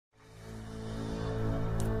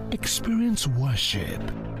Experience worship,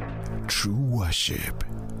 true worship.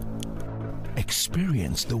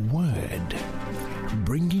 Experience the Word,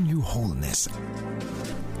 bringing you wholeness.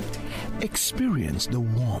 Experience the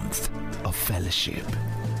warmth of fellowship.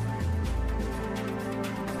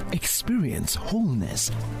 Experience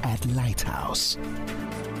wholeness at Lighthouse.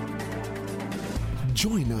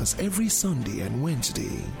 Join us every Sunday and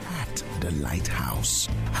Wednesday at the Lighthouse,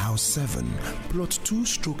 House 7, Plot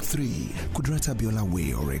 2/3, Kudrata Biola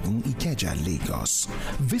Way, Oregon, Ikeja, Lagos.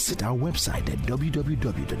 Visit our website at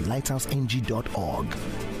www.lighthouseng.org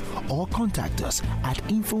or contact us at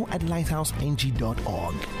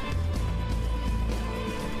info@lighthouseng.org.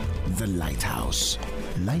 The Lighthouse,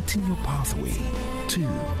 lighting your pathway to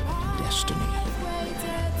destiny.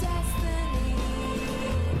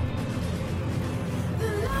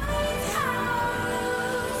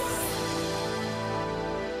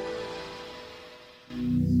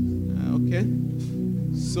 Okay,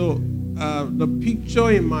 so the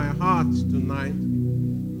picture in my heart tonight,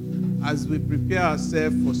 as we prepare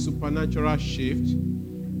ourselves for supernatural shift,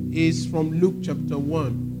 is from Luke chapter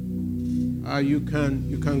 1. You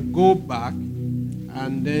can go back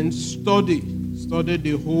and then study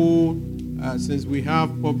the whole. Since we have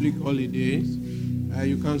public holidays,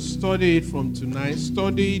 you can study it from tonight.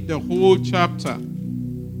 Study the whole chapter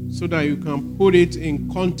so that you can put it in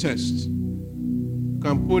context.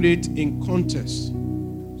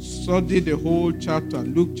 Study the whole chapter,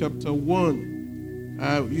 Luke chapter 1.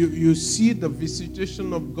 You see the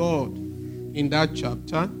visitation of God in that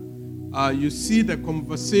chapter. You see the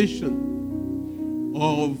conversation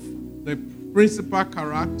of the principal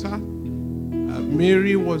character.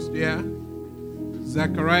 Mary was there.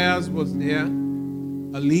 Zacharias was there.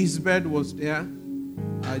 Elizabeth was there.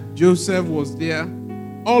 Joseph was there.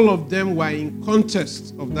 All of them were in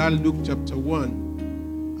context of that Luke chapter 1.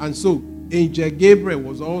 And so, Angel Gabriel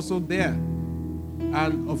was also there.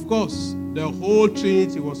 And of course, the whole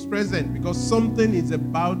Trinity was present because something is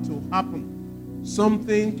about to happen.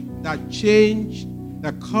 Something that changed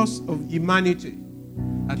the course of humanity.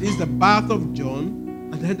 That is the birth of John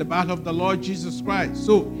and then the birth of the Lord Jesus Christ.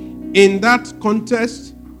 So, in that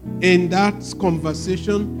context, in that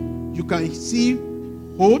conversation, you can see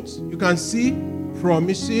hopes, you can see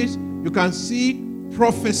promises, you can see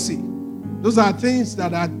prophecy. Those are things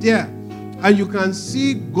that are there. And you can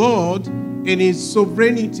see God in His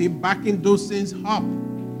sovereignty backing those things up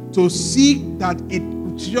to see that it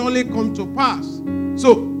could surely come to pass.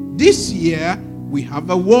 So this year, we have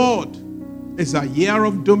a word. It's a year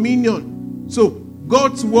of dominion. So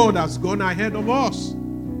God's word has gone ahead of us.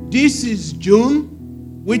 This is June,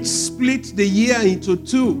 which split the year into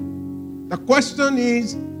two. The question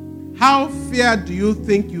is, how far do you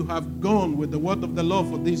think you have gone with the word of the Lord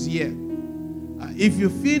for this year? If you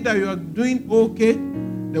feel that you are doing okay,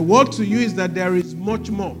 the word to you is that there is much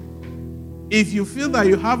more. If you feel that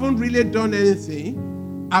you haven't really done anything,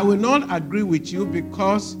 I will not agree with you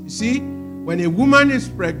because, you see, when a woman is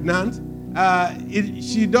pregnant,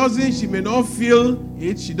 she may not feel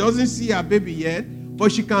it, she doesn't see her baby yet,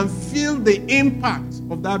 but she can feel the impact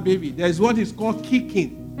of that baby. There is what is called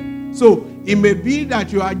kicking. So it may be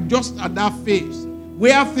that you are just at that phase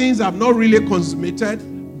where things have not really consummated.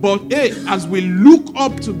 But hey, as we look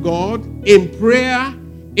up to God in prayer,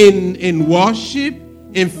 in worship,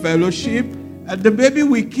 in fellowship, the baby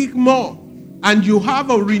will kick more. And you have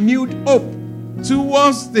a renewed hope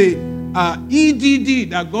towards the EDD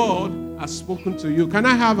that God has spoken to you. Can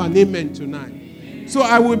I have an amen tonight? So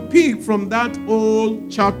I will pick from that whole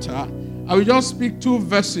chapter. I will just pick two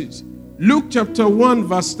verses. Luke chapter 1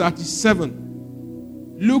 verse 37.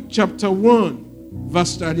 Luke chapter 1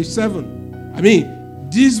 verse 37.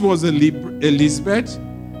 This was Elizabeth,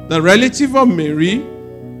 the relative of Mary,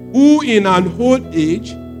 who in an old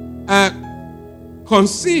age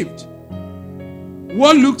conceived.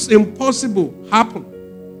 What looks impossible happened.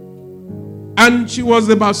 And she was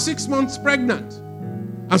about 6 months pregnant.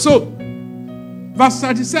 And so, verse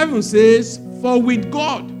 37 says, for with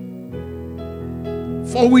God.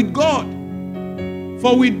 So,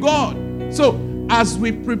 as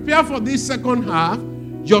we prepare for this second half,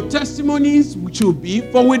 your testimonies should be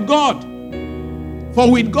for with God.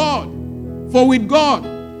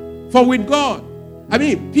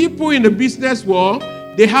 People in the business world,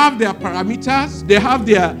 they have their parameters, they have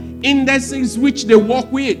their indices which they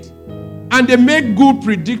work with, and they make good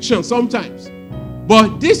predictions sometimes.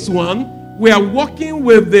 But this one, we are working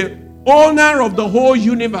with the owner of the whole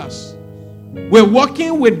universe. We're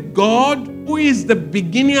working with God, who is the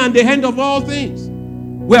beginning and the end of all things.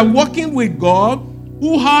 We're working with God,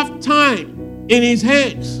 who have time in His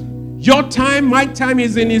hands. Your time, my time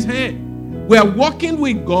is in His hand. We are walking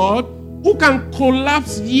with God who can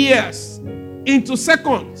collapse years into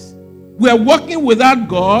seconds. We are walking without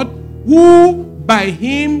God who, by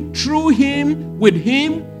Him, through Him, with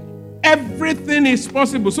Him, everything is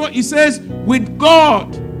possible. So He says, with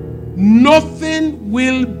God, nothing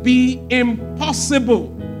will be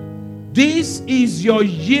impossible. This is your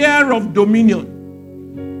year of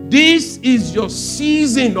dominion. This is your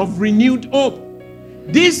season of renewed hope.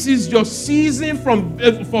 This is your season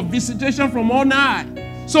for visitation from on high.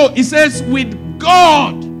 So He says, with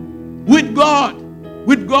God,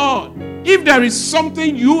 if there is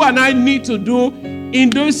something you and I need to do in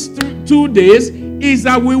those 2 days, is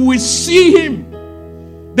that we will see Him,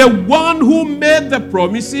 the one who made the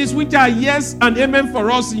promises, which are yes and amen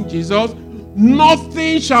for us in Jesus.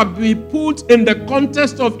 Nothing shall be put in the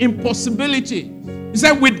context of impossibility. He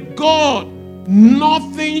said, with God,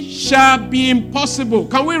 nothing shall be impossible.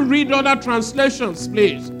 Can we read other translations,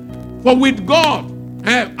 please? For with God,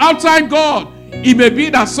 outside God, it may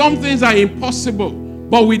be that some things are impossible,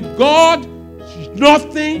 but with God,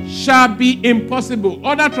 nothing shall be impossible.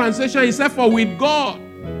 Other translation, he said, for with God,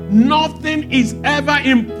 nothing is ever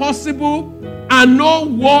impossible, and no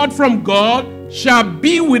word from God shall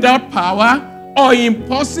be without power or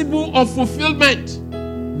impossible of fulfillment.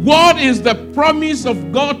 What is the promise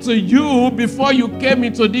of God to you before you came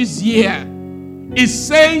into this year? It's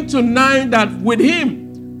saying tonight that with Him,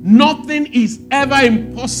 nothing is ever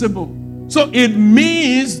impossible. So it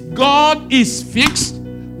means God is fixed.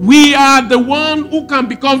 We are the one who can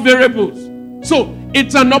become variables. So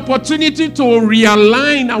it's an opportunity to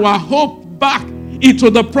realign our hope back into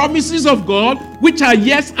the promises of God, which are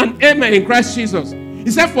yes and amen in Christ Jesus. He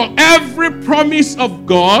said, for every promise of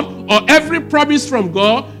God or every promise from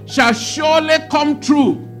God shall surely come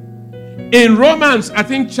true. In Romans, I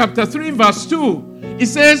think chapter 3, verse 2, it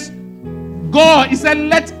says, he said,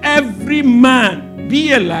 let every man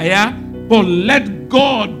be a liar, but let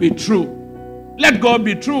God be true. Let God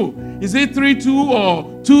be true. Is it 3:2 or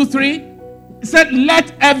 2:3? He said,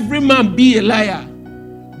 let every man be a liar,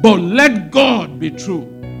 but let God be true.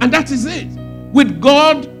 And that is it. With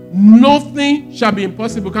God, nothing shall be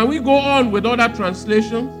impossible. Can we go on with other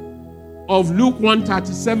translations of Luke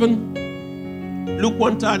 1:37? Luke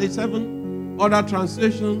 1:37, other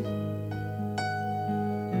translations.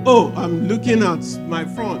 Oh, I'm looking at my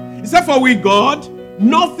front. It said, for with God,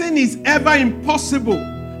 nothing is ever impossible,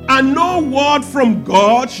 and no word from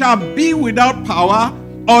God shall be without power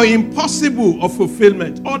or impossible of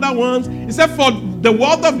fulfillment. Other ones, it said, for the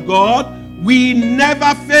word of God, we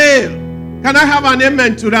never fail. Can I have an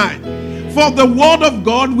amen tonight? For the word of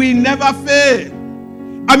God, we never fail.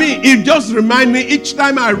 I mean, it just reminds me, each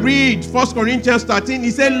time I read 1 Corinthians 13, he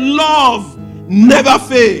said, love never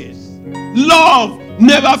fails. Love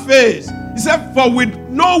never fails. He said, for with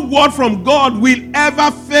no word from God will ever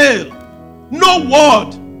fail. No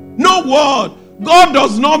word. No word. God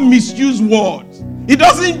does not misuse words. He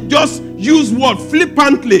doesn't just use word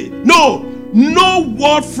flippantly. No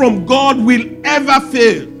word from God will ever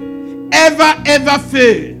fail. Ever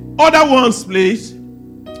fail. Other ones, please.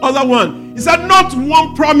 Other one. He said, not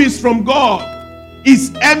one promise from God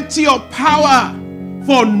is empty of power,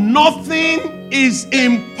 for nothing is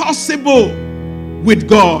impossible with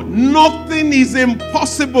God. Nothing is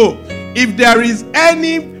impossible. If there is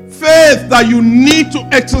any faith that you need to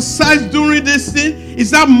exercise during this thing,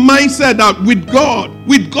 is that mindset that with God.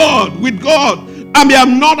 I mean,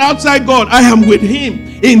 I'm not outside God. I am with Him.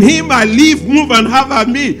 In Him I live, move, and have a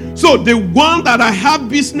me. So the one that I have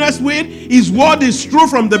business with, His word is true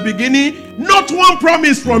from the beginning. Not one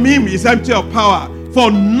promise from Him is empty of power.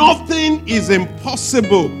 For nothing is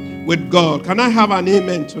impossible with God. Can I have an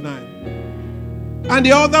amen tonight? And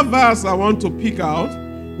the other verse I want to pick out,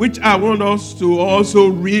 which I want us to also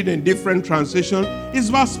read in different translations, is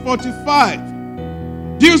verse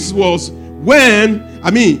 45. This was when,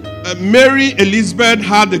 Mary, Elizabeth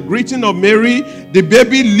had the greeting of Mary. The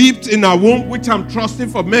baby leaped in her womb, which I'm trusting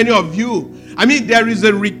for many of you. There is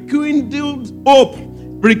a rekindled hope,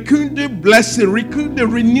 rekindled blessing,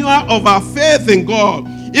 rekindled renewal of our faith in God.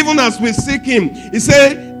 Even as we seek Him, He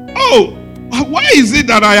said, oh, why is it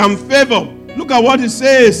that I am favored? Look at what He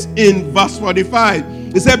says in verse 45.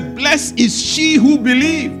 He said, blessed is she who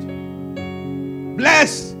believed.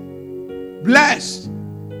 Blessed.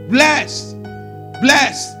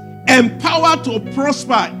 Empowered to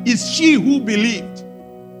prosper is she who believed.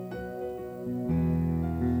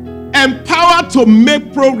 Empowered to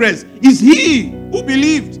make progress is he who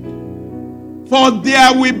believed. For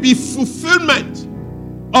there will be fulfillment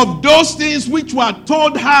of those things which were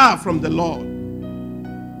told her from the Lord.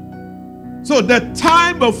 So the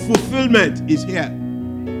time of fulfillment is here.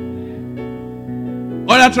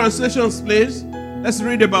 Other translations, please. Let's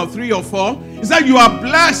read about 3 or 4. It said, you are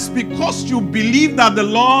blessed because you believe that the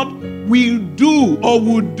Lord will do or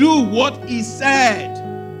will do what he said.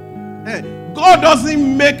 Hey, God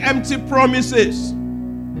doesn't make empty promises.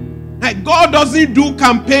 Hey, God doesn't do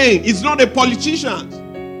campaign. He's not a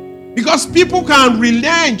politician. Because people can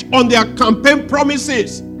relent on their campaign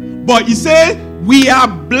promises. But he said, we are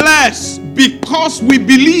blessed because we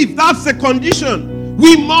believe. That's the condition.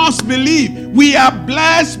 We must believe. We are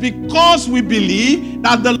blessed because we believe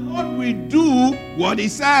that the Lord will do what he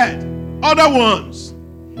said. Other ones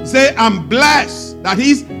say, I'm blessed that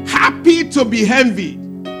he's happy to be envied.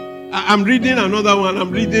 I'm reading another one. I'm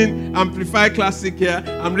reading Amplified Classic here.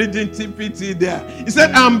 I'm reading TPT there. He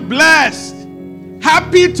said, I'm blessed,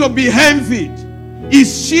 happy to be envied.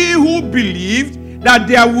 Is she who believed that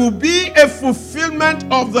there will be a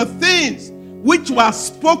fulfillment of the things which were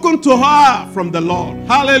spoken to her from the Lord.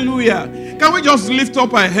 Hallelujah. Can we just lift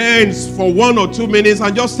up our hands for 1 or 2 minutes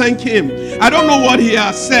and just thank him? I don't know what he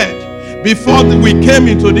has said before we came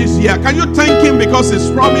into this year. Can you thank him because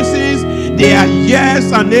his promises, they are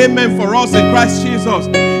yes and amen for us in Christ Jesus.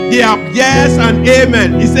 They are yes and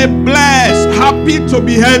amen. He said, blessed, happy to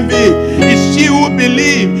be envied is she who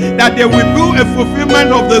believed that there will be a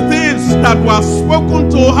fulfillment of the things that were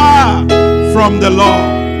spoken to her from the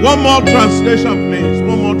Lord. One more translation, please.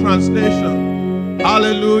 One more translation.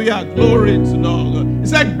 Hallelujah. Glory to God. He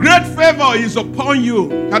said, great favor is upon you.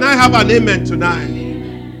 Can I have an amen tonight?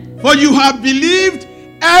 Amen. For you have believed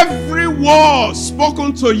every word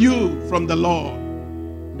spoken to you from the Lord.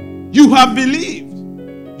 You have believed.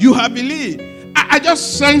 You have believed. I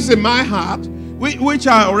just sense in my heart, which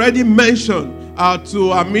I already mentioned to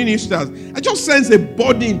our ministers, I just sense a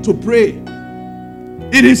burden to pray.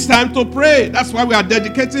 It is time to pray. That's why we are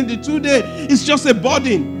dedicating the 2 days. It's just a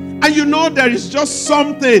burden. And you know there is just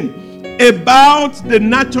something about the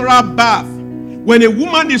natural birth. When a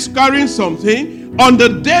woman is carrying something, on the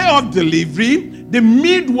day of delivery, the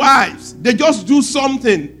midwives, they just do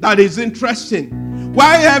something that is interesting.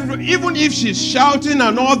 Why even if she's shouting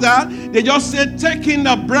and all that, they just say, take in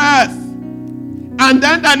a breath. And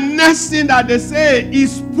then the next thing that they say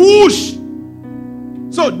is push.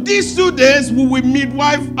 So these 2 days we will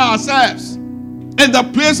midwife ourselves in the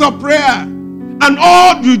place of prayer. And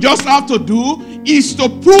all you just have to do is to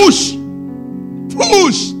push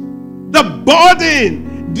the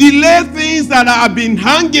burden, delay things that have been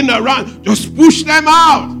hanging around. Just push them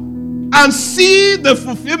out and see the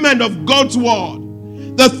fulfillment of God's word.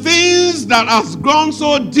 The things that has gone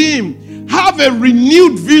so dim, have a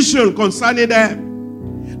renewed vision concerning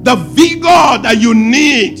them. The vigor that you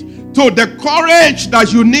need, to the courage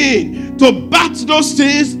that you need to bat those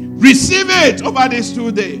things, receive it over these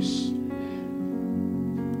 2 days.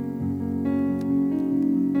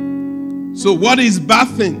 So what is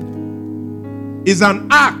birthing? Is an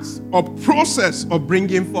act or process of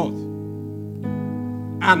bringing forth.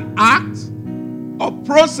 An act or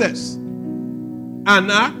process. An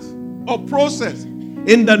act or process.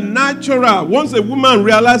 In the natural, once a woman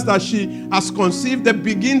realizes that she has conceived, they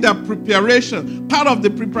begin the preparation. Part of the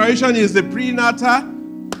preparation is the prenatal,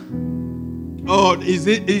 or is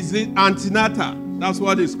it antenatal? That's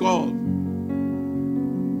what it's called.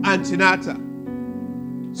 Antenatal.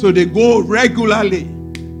 So they go regularly,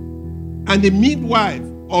 and the midwife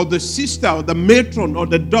or the sister or the matron or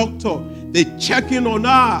the doctor, they check in on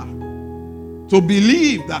her to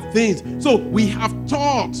believe that things. So we have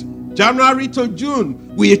taught January to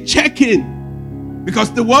June, we are checking, because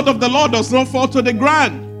the word of the Lord does not fall to the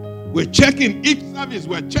ground. We're checking each service.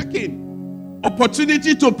 We're checking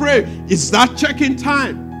opportunity to pray. Is that checking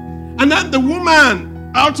time? And then the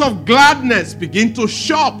woman, out of gladness, begin to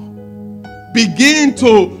shop, begin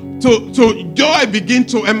to joy begin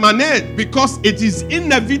to emanate, because it is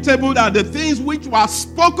inevitable that the things which were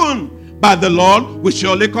spoken by the Lord will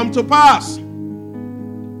surely come to pass.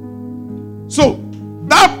 So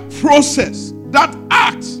that process, that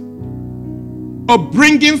act of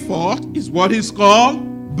bringing forth is what is called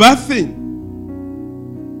birthing.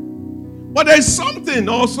 But there is something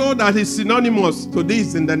also that is synonymous to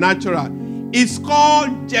this in the natural. It's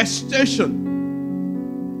called gestation.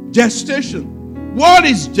 Gestation. What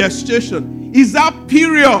is gestation? Is that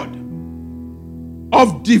period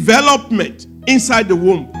of development inside the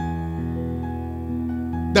womb.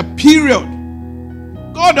 The period.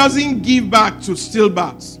 God doesn't give back to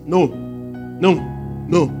stillbirths. No.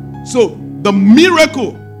 So the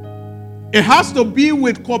miracle, it has to be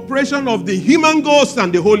with cooperation of the human ghost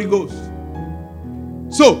and the Holy Ghost.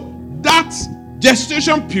 So that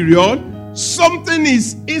gestation period, something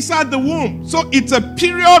is inside the womb. So it's a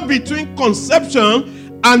period between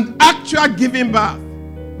conception and actual giving birth.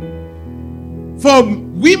 For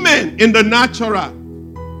women in the natural,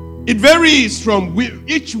 it varies from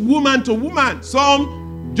each woman to woman.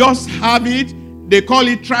 Some just have it, they call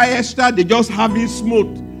it triester, they just have it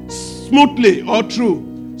smoothly or through.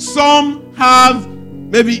 Some have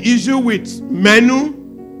maybe issue with menu.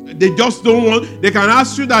 They just don't want, they can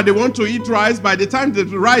ask you that they want to eat rice. By the time the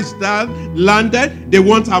rice landed, they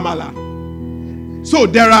want amala. So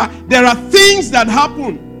there are things that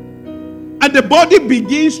happen. And the body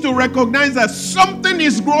begins to recognize that something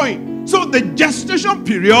is growing. So the gestation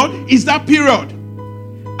period is that period.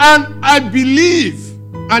 And I believe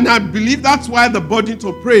that's why the body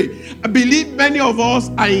to pray. I believe many of us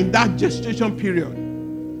are in that gestation period.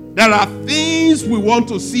 There are things we want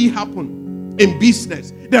to see happen in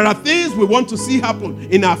business. There are things we want to see happen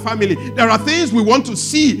in our family. There are things we want to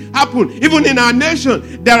see happen even in our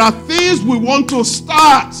nation. There are things we want to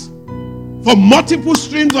start for multiple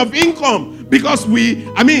streams of income. Because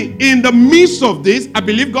in the midst of this, I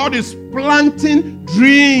believe God is planting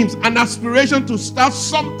dreams and aspiration to start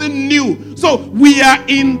something new. So we are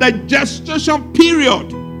in the gestation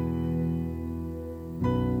period.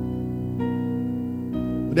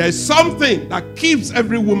 There's something that keeps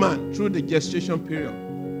every woman through the gestation period.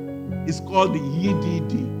 It's called the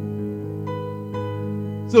EDD.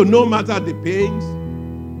 So no matter the pains,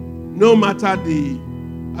 no matter the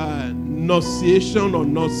nauseation or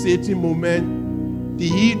nauseating moment, the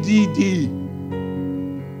EDD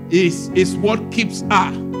is what keeps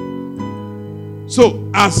her. So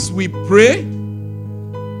as we pray,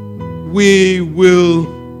 we will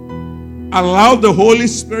allow the Holy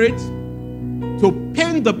Spirit to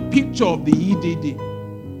paint the picture of the EDD.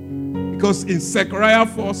 Because in Zechariah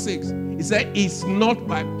 4:6, it said, it's not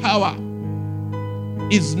by power,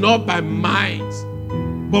 it's not by might,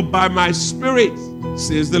 but by my spirit,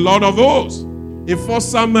 says the Lord of hosts. In 1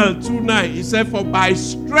 Samuel 2:9, he said, for by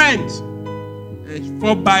strength,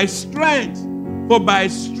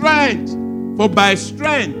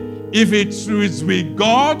 if it is with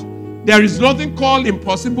God, there is nothing called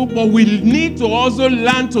impossible, but we need to also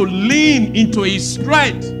learn to lean into his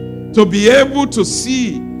strength to be able to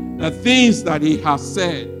see the things that he has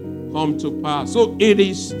said come to pass. So it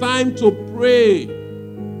is time to pray.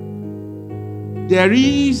 There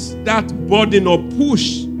is that burden or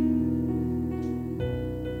push,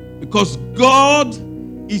 because God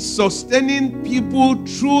is sustaining people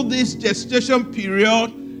through this gestation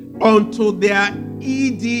period unto their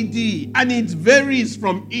EDD, and it varies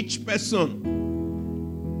from each person.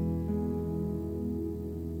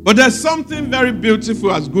 But there's something very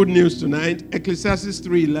beautiful as good news tonight. Ecclesiastes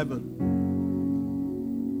 3:11.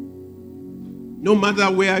 No matter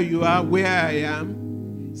where you are, where I am,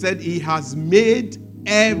 said he has made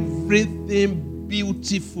everything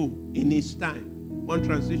beautiful in his time. One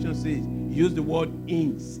translation says, use the word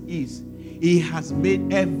is. He has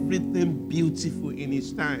made everything beautiful in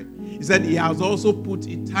his time. He said he has also put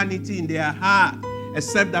eternity in their heart,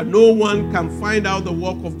 except that no one can find out the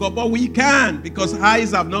work of God. But we can, because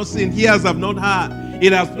eyes have not seen, ears have not heard.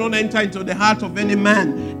 It has not entered into the heart of any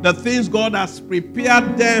man the things God has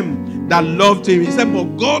prepared them that loved him. He said,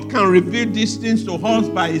 but God can reveal these things to us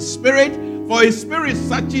by his Spirit, for his Spirit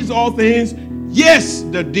searches all things, yes,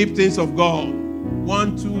 the deep things of God.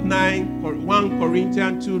 1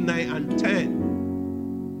 Corinthians 2:9 and 10.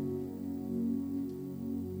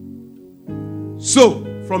 So,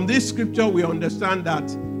 from this scripture, we understand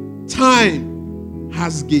that time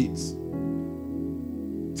has gates.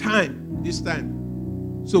 This time.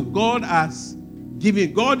 So, God has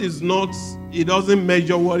given. God is not, he doesn't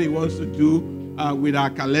measure what he wants to do with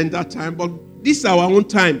our calendar time, but this is our own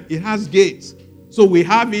time. It has gates. So, we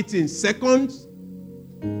have it in seconds.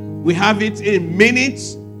 We have it in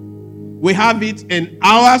minutes. We have it in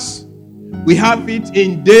hours. We have it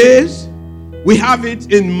in days. We have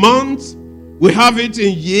it in months. We have it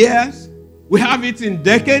in years. We have it in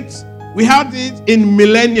decades. We have it in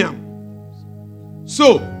millennium.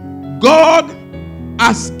 So, God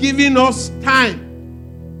has given us time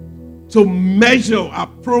to measure our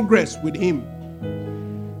progress with him.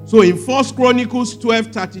 So, in 1 Chronicles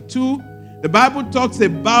 12:32, the Bible talks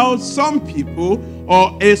about some people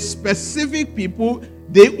or a specific people,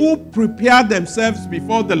 they who prepare themselves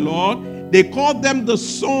before the Lord. They call them the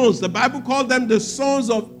sons. The Bible called them the sons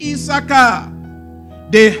of Issachar.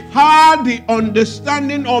 They had the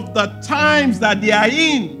understanding of the times that they are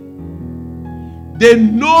in. They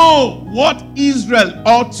know what Israel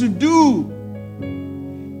ought to do.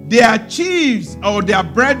 Their chiefs or their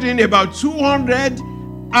brethren, about 200,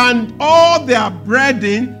 and all their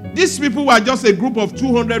brethren, these people were just a group of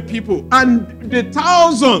 200 people. And the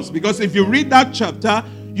thousands, because if you read that chapter,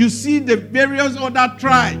 you see the various other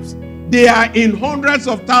tribes. They are in hundreds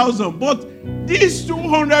of thousands. But these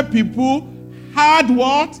 200 people had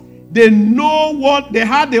what? They know what, they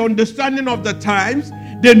had the understanding of the times.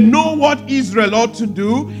 They know what Israel ought to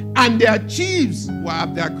do. And their chiefs were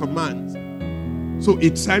at their command. So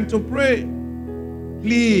it's time to pray.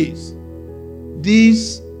 Please,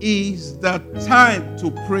 this is the time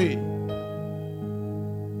to pray.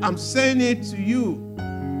 I'm saying it to you.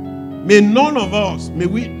 May none of us, may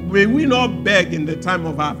we not beg in the time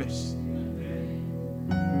of harvest.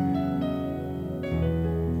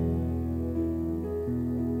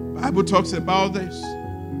 Bible talks about this.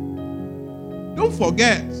 Don't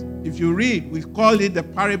forget, if you read, we call it the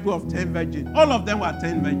parable of 10 virgins. All of them were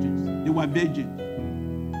 10 virgins. They were virgins.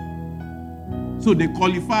 So they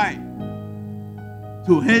qualified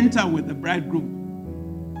to enter with the bridegroom.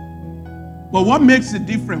 But what makes it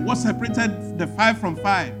different, what separated the 5 from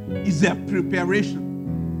 5 is their preparation.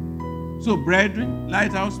 So brethren,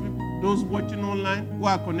 Lighthouse people, those watching online who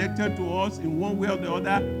are connected to us in one way or the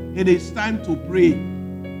other, it is time to pray.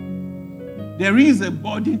 There is a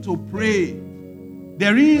body to pray.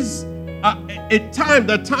 There is a time,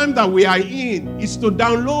 the time that we are in is to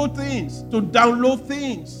download things,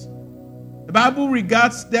 The Bible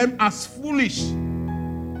regards them as foolish.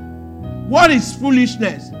 What is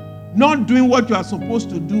foolishness? Not doing what you are supposed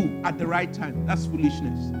to do at the right time. That's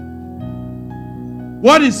foolishness.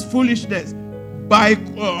 What is foolishness?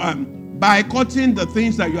 Boycotting the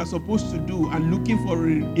things that you are supposed to do and looking for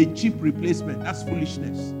a cheap replacement. That's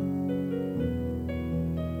foolishness.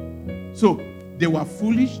 So, they were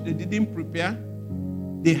foolish. They didn't prepare.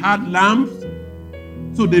 They had lamps.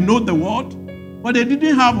 So they know the word. But they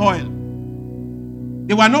didn't have oil.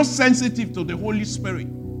 They were not sensitive to the Holy Spirit.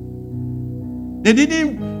 They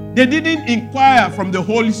didn't inquire from the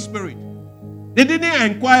Holy Spirit. They didn't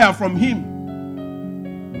inquire from Him.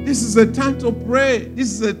 This is a time to pray.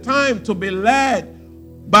 This is a time to be led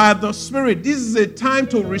by the Spirit. This is a time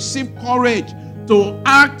to receive courage to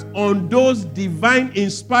act on those divine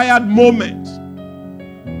inspired moments.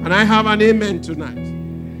 And I have an amen tonight.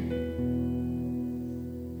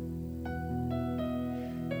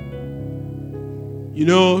 You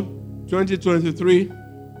know, 2023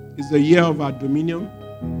 is the year of our dominion.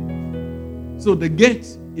 So the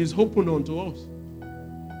gate is open unto us.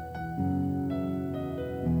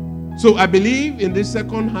 So I believe in the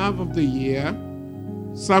second half of the year,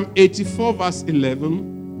 Psalm 84 verse 11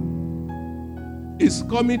 is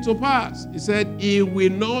coming to pass. He said, He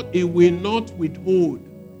will not withhold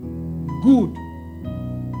good.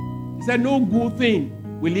 He said, no good thing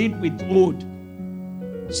will He withhold.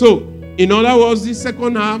 So, in other words, this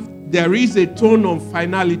second half, there is a tone of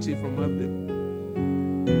finality from heaven.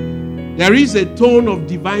 There is a tone of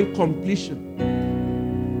divine completion.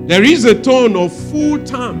 There is a tone of full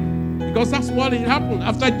term. Because that's what it happened.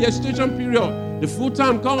 After gestation period, the full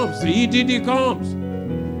term comes, the EDD comes.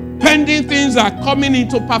 Pending things are coming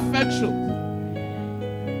into perfection.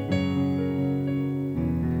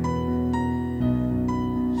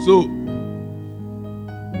 So,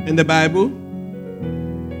 in the Bible,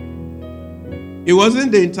 it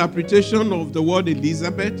wasn't the interpretation of the word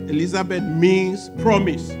Elizabeth. Elizabeth means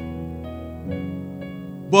promise.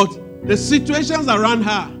 But the situations around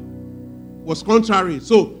her was contrary.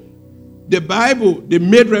 So, the Bible, they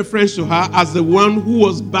made reference to her as the one who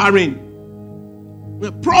was barren.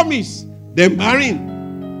 Promise, then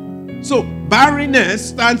barren. So, barrenness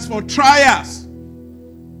stands for trials.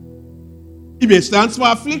 It stands for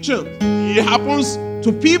affliction. It happens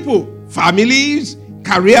to people, families,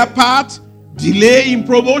 career path, delay in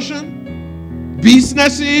promotion,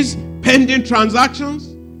 businesses, pending transactions.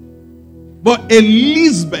 But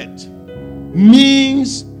Elizabeth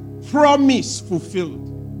means promise fulfilled.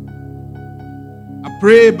 I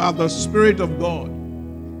pray by the Spirit of God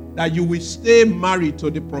that you will stay married to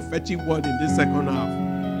the prophetic word in this second half.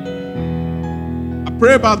 I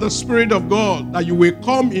pray by the Spirit of God that you will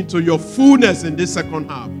come into your fullness in this second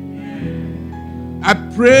half. I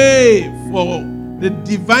pray for the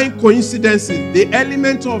divine coincidences, the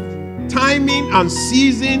element of timing and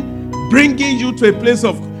season, bringing you to a place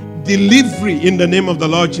of delivery in the name of the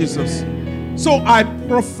Lord Jesus. So I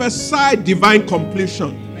prophesy divine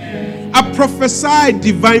completion. I prophesy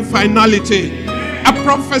divine finality. I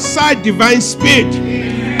prophesy divine speed.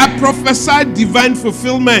 I prophesy divine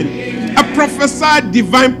fulfillment. I prophesy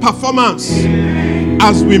divine performance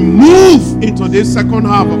as we move into this second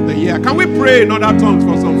half of the year. Can we pray in other tongues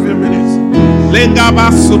for some few minutes?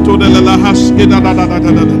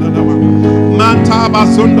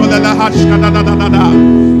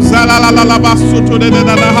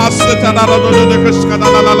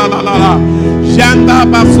 Janda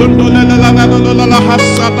basundo la la la la la la la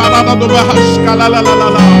hasata la la la hashka la la la la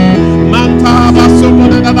la. Manta basundo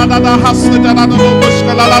la la la la hasata la la la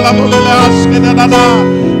hashka la la la la hashka la la la.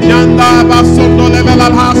 Janda basundo la la la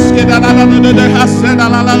hashka la la la la hasata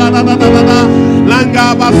la la la la la la. Langa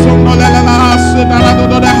basundo la la la hasata la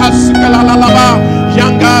la la hashka la la la la.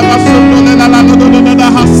 Janga basundo la la la la la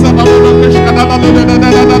hasata la la la hashka la la la la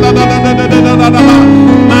la la.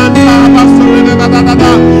 Manta basundo la la la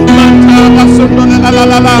la. Manta basundo la la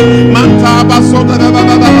la la. Manta basundo la la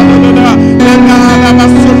la la. Langa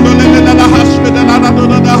basundo la la la hashka la la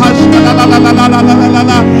la hashka la la la la la la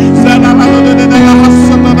la. Zara la la la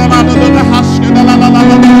hasata la la la hashka la la la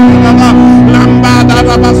la la. Lamba da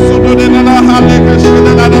basundo la la haleka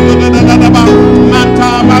la la la la. Manta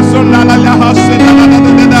basundo la la hasata la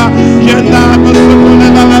la la. Yenda basundo la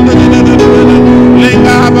la la la.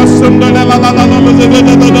 Lenga basundo la la la la.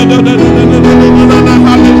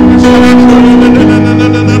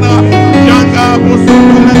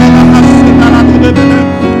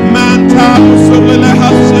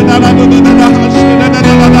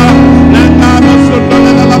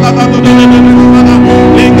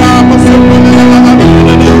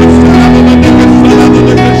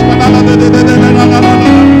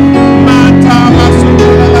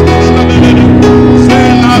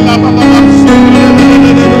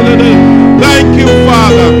 Thank you,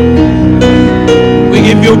 Father. We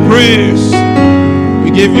give you praise.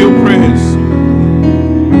 We give you praise.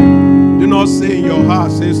 Do not say in your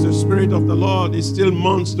heart, says the Spirit of the Lord, is still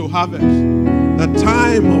months to harvest. The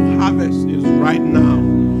time of harvest is right now.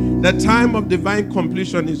 The time of divine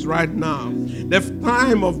completion is right now. The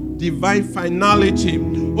time of divine finality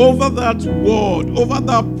over that word, over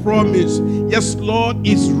that promise, yes, Lord,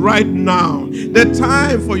 is right now. The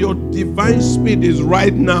time for your divine speed is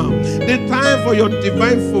right now. The time for your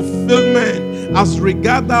divine fulfillment as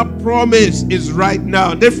regard that promise is right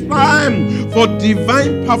now. The time for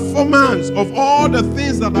divine performance of all the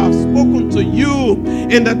things that I've spoken to you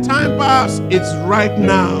in the time past, it's right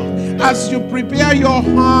now. As you prepare your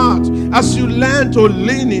heart, as you learn to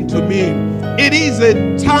lean into me, it is a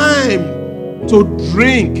time to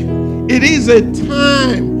drink. It is a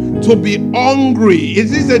time to be hungry.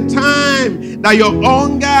 It is a time that your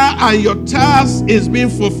hunger and your thirst is being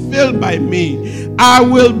fulfilled by me. I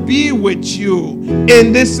will be with you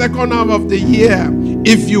in this second half of the year.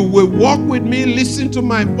 If you will walk with me, listen to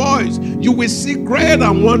my voice, you will see great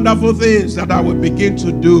and wonderful things that I will begin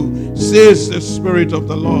to do, says the Spirit of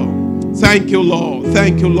the Lord. Thank you, Lord.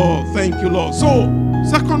 Thank you, Lord. Thank you, Lord. So,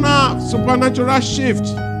 second half, supernatural shift.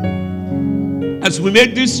 As we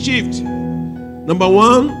make this shift, number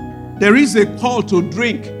one, there is a call to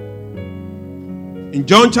drink. In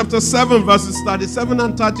John chapter 7, verses 37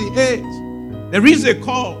 and 38, there is a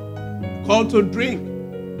call to drink.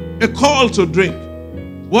 A call to drink.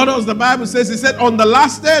 What does the Bible say? It said, on the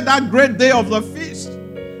last day, that great day of the feast,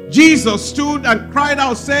 Jesus stood and cried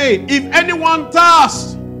out, saying, if anyone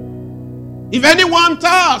thirsts,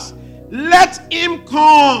 let him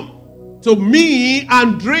come to me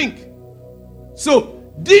and drink. So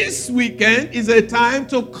this weekend is a time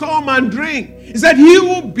to come and drink. He said, he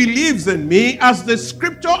who believes in me, as the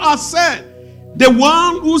scripture has said, the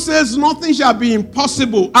one who says nothing shall be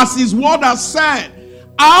impossible, as his word has said,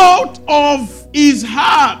 out of his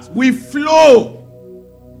heart will flow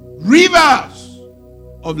rivers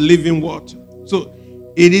of living water. So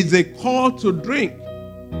it is a call to drink.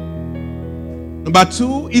 Number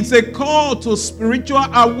two, it's a call to spiritual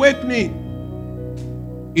awakening.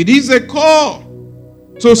 It is a call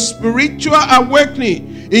to spiritual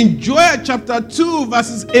awakening. In Joel chapter 2,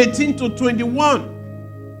 verses 18 to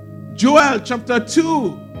 21. Joel chapter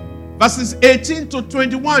 2, verses 18 to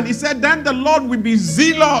 21. He said, then the Lord will be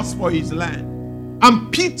zealous for his land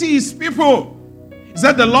and pity his people. He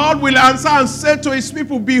said, the Lord will answer and say to his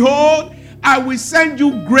people, behold, I will send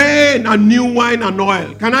you grain and new wine and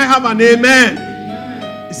oil. Can I have an amen?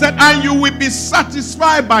 He said, and you will be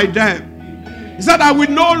satisfied by them. He said, I will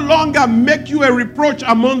no longer make you a reproach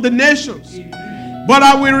among the nations, but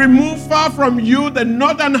I will remove far from you the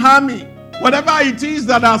northern army. Whatever it is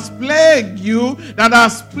that has plagued you, that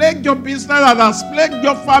has plagued your business, that has plagued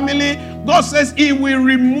your family, God says he will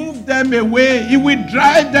remove them away. He will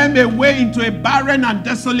drive them away into a barren and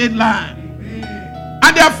desolate land.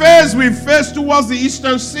 And their face will face towards the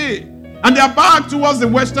eastern sea, and their back towards the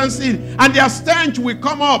western sea, and their stench will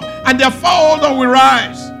come up, and their foul odor will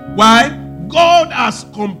rise. Why? God has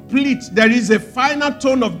complete. There is a final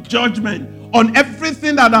tone of judgment on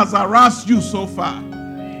everything that has harassed you so far.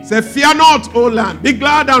 Say, fear not, O land. Be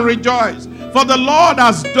glad and rejoice, for the Lord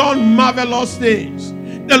has done marvelous things.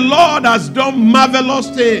 The Lord has done marvelous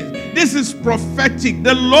things. This is prophetic.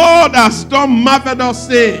 The Lord has done marvelous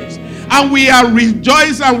things, and we are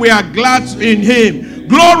rejoiced and we are glad in him.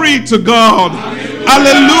 Glory to God.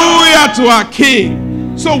 Hallelujah to our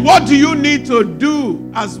King. So what do you need to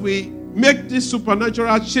do as we make this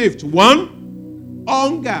supernatural shift? 1,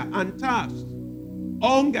 hunger and thirst.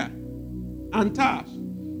 Hunger and thirst.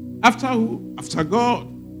 After who? After God.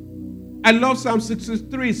 I love Psalm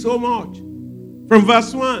 63 so much. From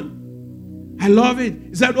verse 1. I love it.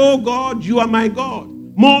 He said, oh God, you are my God.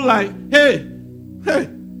 More like, hey,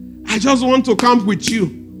 I just want to camp with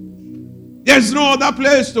you. There's no other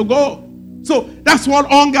place to go. So that's what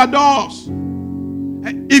hunger does.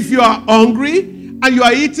 If you are hungry and you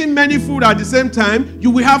are eating many food at the same time,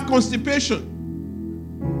 you will have constipation.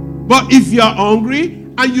 But if you are hungry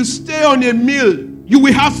and you stay on a meal, you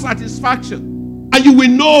will have satisfaction. And you will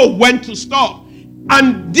know when to stop.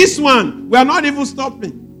 And this one, we are not even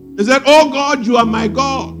stopping. He said, oh God, you are my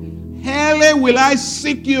God. Early will I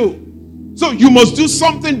seek you. So you must do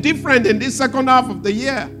something different in this second half of the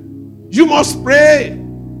year. You must pray.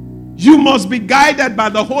 You must be guided by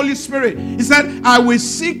the Holy Spirit. He said, I will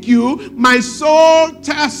seek you. My soul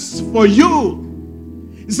thirsts for you.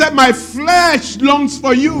 He said, my flesh longs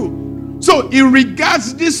for you. So he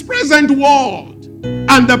regards this present world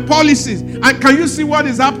and the policies. And can you see what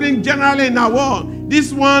is happening generally in our world?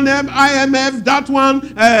 This one, IMF, that one,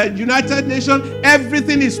 United Nations,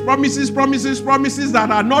 everything is promises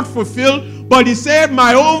that are not fulfilled. But he said,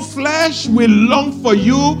 my own flesh will long for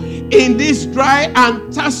you in this dry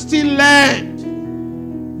and thirsty land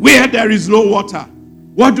where there is no water.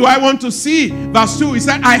 What do I want to see? Verse 2, he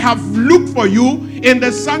said, I have looked for you in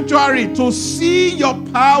the sanctuary to see your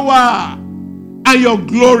power and your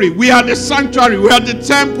glory. We are the sanctuary, we are the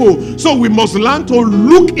temple. So we must learn to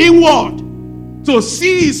look inward to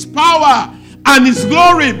see his power and his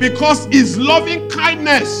glory, because his loving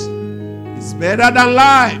kindness is better than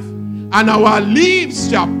life, and our lips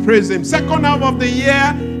shall praise him. Second half of the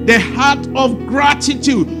year, the heart of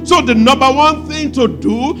gratitude. So the number one thing to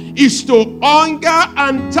do is to hunger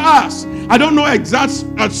and thirst. I don't know exact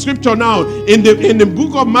scripture now. In the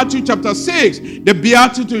book of Matthew chapter 6, the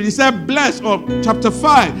Beatitude, he said, blessed, or chapter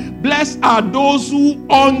 5, blessed are those who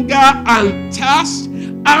hunger and thirst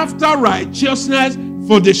after righteousness,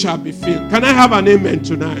 for they shall be filled. Can I have an amen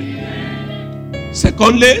tonight? Amen.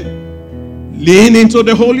 Secondly, lean into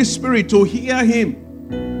the Holy Spirit to hear him.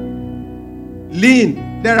 Lean.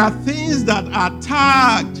 There are things that are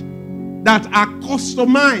tagged, that are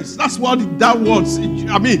customized. That's what that word,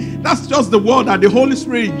 that's just the word that the Holy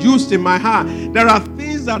Spirit used in my heart. There are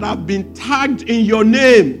things that have been tagged in your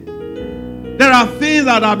name. There are things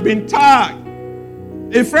that have been tagged.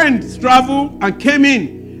 A friend traveled and came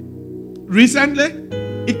in recently.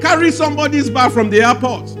 He carried somebody's bag from the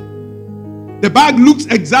airport. The bag looks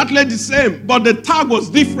exactly the same, but the tag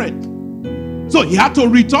was different. So he had to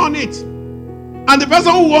return it. And the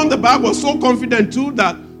person who won the bag was so confident too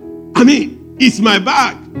that, it's my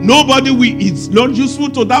bag. It's not useful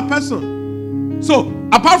to that person. So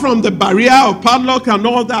apart from the barrier of padlock and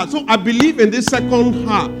all that, so I believe in this second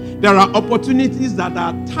half, there are opportunities that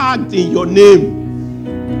are tagged in your name.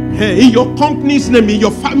 In your company's name, in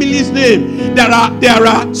your family's name, there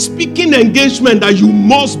are speaking engagement that you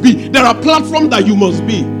must be. There are platforms that you must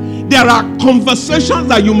be. There are conversations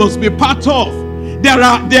that you must be part of. There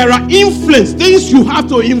are influence, things you have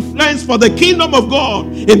to influence for the kingdom of God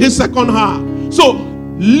in this second half. So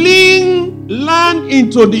lean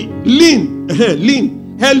into the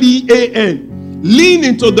L-E-A-N. Lean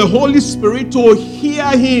into the Holy Spirit to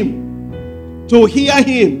hear him. To hear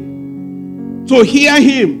him. To hear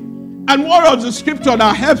him. And what are the scripture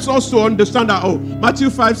that helps us to understand that? Matthew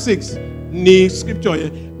 5:6, the scripture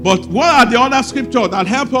here. But what are the other scriptures that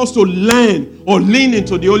help us to learn or lean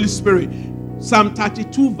into the Holy Spirit? Psalm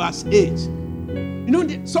 32 verse 8.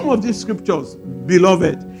 Some of these scriptures,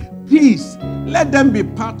 beloved, please let them be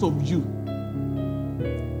part of you.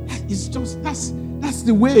 It's just, that's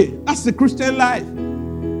the way. That's the Christian life.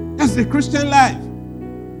 That's the Christian life.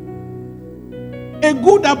 A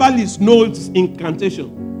good herbalist knows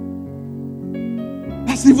incantation.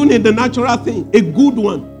 That's even in the natural thing. A good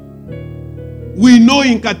one. We know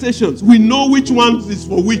incantations. We know which one is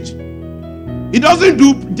for which. He doesn't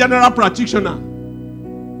do general practitioner.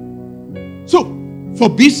 So, for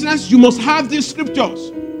business, you must have these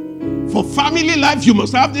scriptures. For family life, you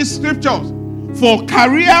must have these scriptures. For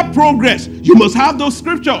career progress, you must have those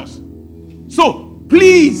scriptures. So,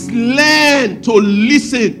 please learn to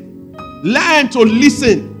listen. Learn to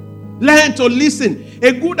listen. Learn to listen.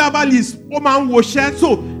 A good herbalist, Oman Woshe.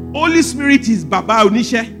 So, Holy Spirit is Baba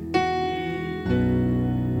Onishe.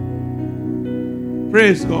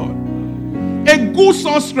 Praise God. A good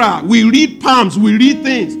sorcerer will read palms, will read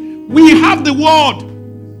things. We have the word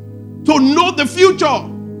to know the future.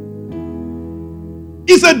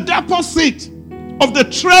 It's a deposit of the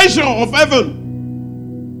treasure of heaven.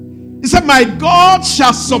 He said, my God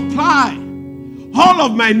shall supply all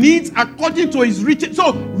of my needs according to his riches.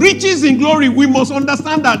 So, riches in glory, we must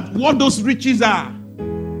understand that what those riches are.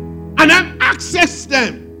 And then access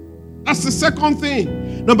them. That's the second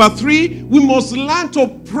thing. Number 3, we must learn to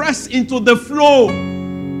press into the flow.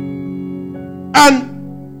 And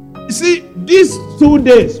you see, these 2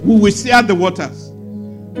 days, we will see at the waters.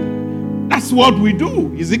 That's what we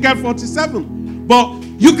do. Ezekiel 47. But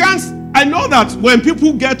you can't, I know that when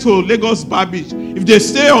people get to Lagos Bar Beach, if they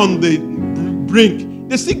stay on the brink,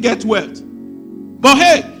 they still get wet. But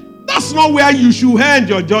hey, that's not where you should end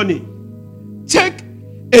your journey. Take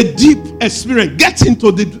a deep experience. Get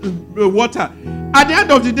into the water. At the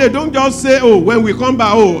end of the day, don't just say, oh, when we come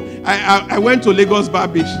back, oh, I went to Lagos Bar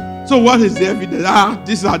Beach. So what is the evidence?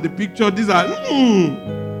 These are the pictures. These are,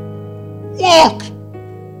 walk.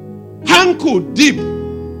 Ankle deep.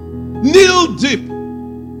 Knee deep.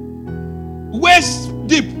 Waist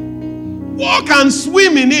deep. Walk and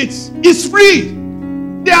swim in it. It's free.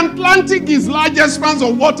 The Atlantic is largest expanse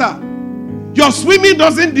of water. Your swimming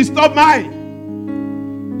doesn't disturb mine.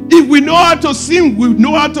 If we know how to swim, we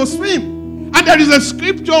know how to swim. And there is a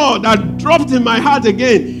scripture that dropped in my heart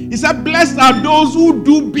again. It said, blessed are those who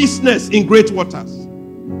do business in great waters.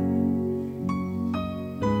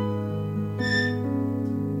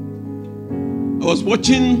 I was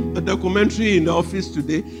watching a documentary in the office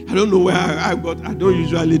today. I don't know where I don't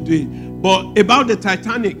usually do it. But about the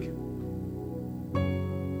Titanic.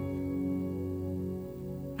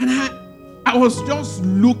 And I was just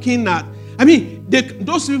looking at,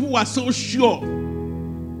 those people were so sure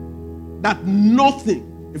that nothing,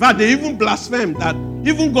 in fact, they even blasphemed that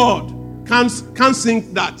even God can't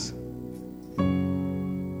sink that.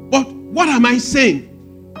 But what am I saying?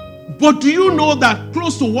 But do you know that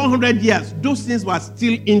close to 100 years, those things were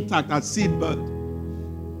still intact as seabird?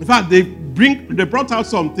 In fact, they brought out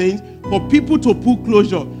some things for people to put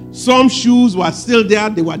closure. Some shoes were still there,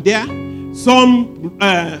 they were there. Some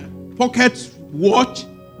pocket watch,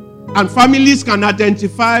 and families can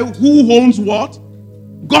identify who owns what.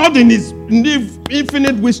 God in his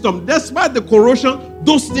infinite wisdom, despite the corrosion,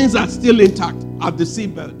 those things are still intact at the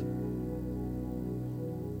seabed.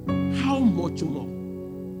 How much more?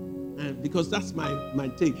 Because that's my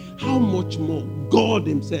take. How much more? God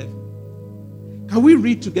himself. Can we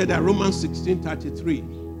read together Romans 16:33?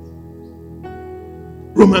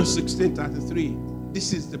 Romans 16:33.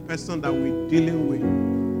 This is the person that we're dealing with.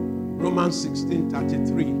 Romans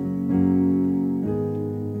 16:33.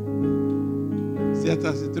 Is there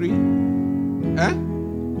 33?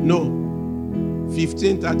 No.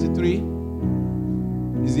 15:33.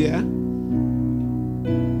 Is there?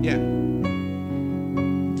 Yeah.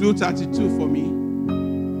 Do 32 for me.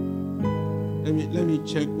 Let me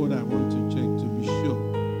check what I want to check to be sure.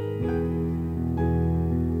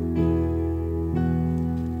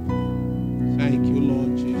 Thank you,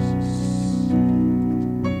 Lord Jesus.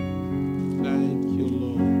 Thank you,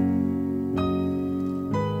 Lord.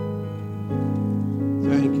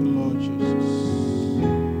 Thank you, Lord Jesus.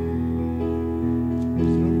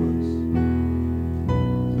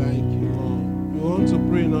 Thank you, Lord. You want to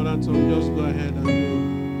pray in other tongue, just go ahead and do.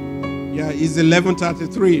 Yeah, it's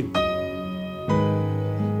 11:33.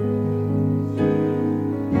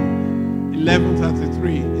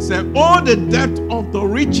 11:33. It said, oh, the depth of the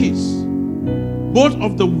riches, both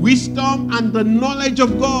of the wisdom and the knowledge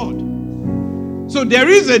of God. So there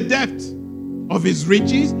is a depth of his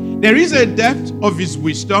riches. There is a depth of his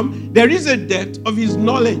wisdom. There is a depth of his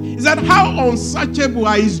knowledge. Is that how unsearchable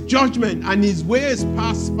are his judgment and his ways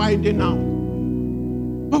past finding out?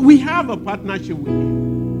 But we have a partnership with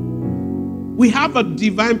him. We have a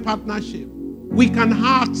divine partnership. We can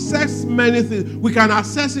access many things. We can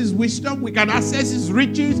access his wisdom. We can access his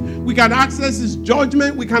riches. We can access his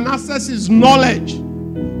judgment. We can access his knowledge.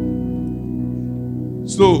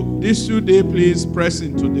 So, this 2 days, please press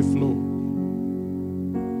into the flow.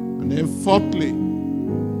 And then fourthly,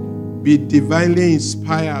 be divinely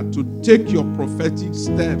inspired to take your prophetic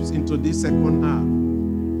steps into this second half.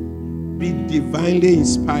 Be divinely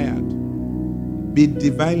inspired. Be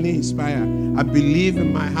divinely inspired. I believe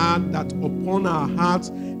in my heart that upon our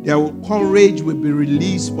hearts, courage will be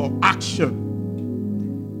released for action.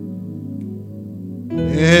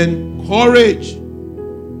 And courage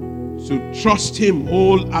to trust him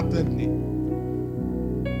wholeheartedly.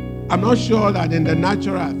 I'm not sure that in the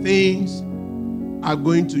natural things are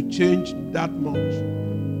going to change that much.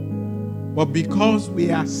 But because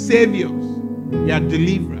we are saviors, They are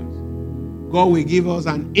deliverers. God will give us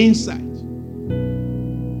an insight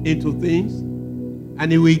into things,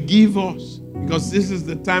 and He will give us, because this is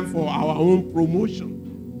the time for our own promotion.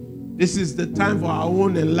 This is the time for our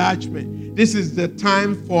own enlargement. This is the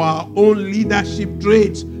time for our own leadership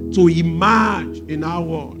traits to emerge in our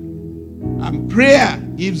world. And prayer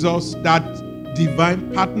gives us that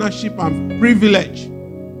divine partnership and privilege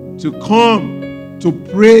to come, to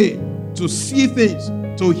pray, to see things,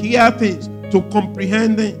 to hear things, to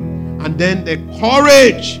comprehend things, and then the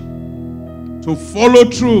courage to follow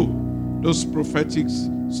through those prophetic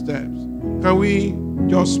steps. Can we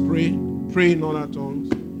just pray? Pray in other tongues.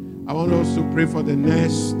 I want us to pray for the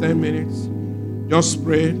next 10 minutes. Just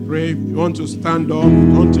pray. If you want to stand up, if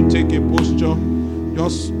you want to take a posture,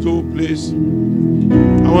 just do, please.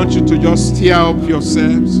 I want you to just stir up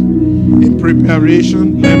yourselves in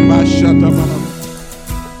preparation.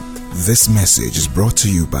 This message is brought to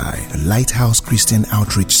you by Lighthouse Christian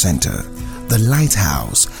Outreach Center. The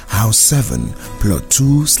Lighthouse, House 7, Plot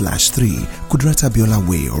 2/3, Kudrata Biola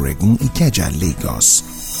Way, Oregun, Ikeja, Lagos.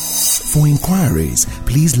 For inquiries,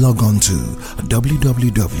 please log on to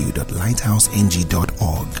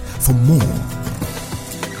www.lighthouseng.org for more.